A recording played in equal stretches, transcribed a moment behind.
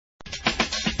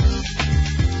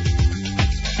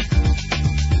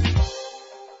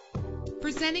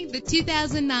Presenting the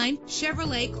 2009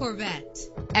 Chevrolet Corvette.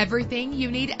 Everything you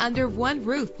need under one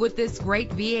roof with this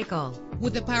great vehicle.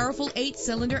 With a powerful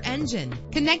 8-cylinder engine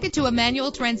connected to a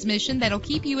manual transmission that'll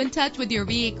keep you in touch with your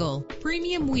vehicle.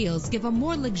 Premium wheels give a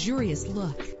more luxurious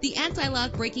look. The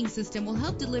anti-lock braking system will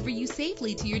help deliver you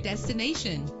safely to your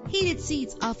destination. Heated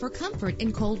seats offer comfort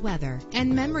in cold weather,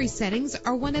 and memory settings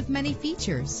are one of many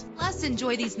features. Plus,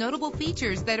 enjoy these notable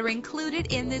features that are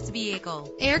included in this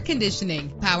vehicle: air conditioning,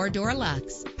 power door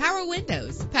locks, power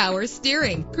windows, power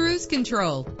steering, cruise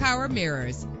control, power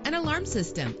mirrors, an alarm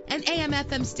system, an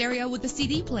AM/FM stereo with a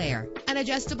CD player, an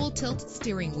adjustable tilt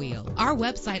steering wheel. Our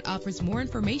website offers more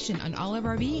information on all of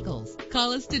our vehicles.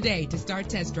 Call us today to start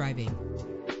test driving.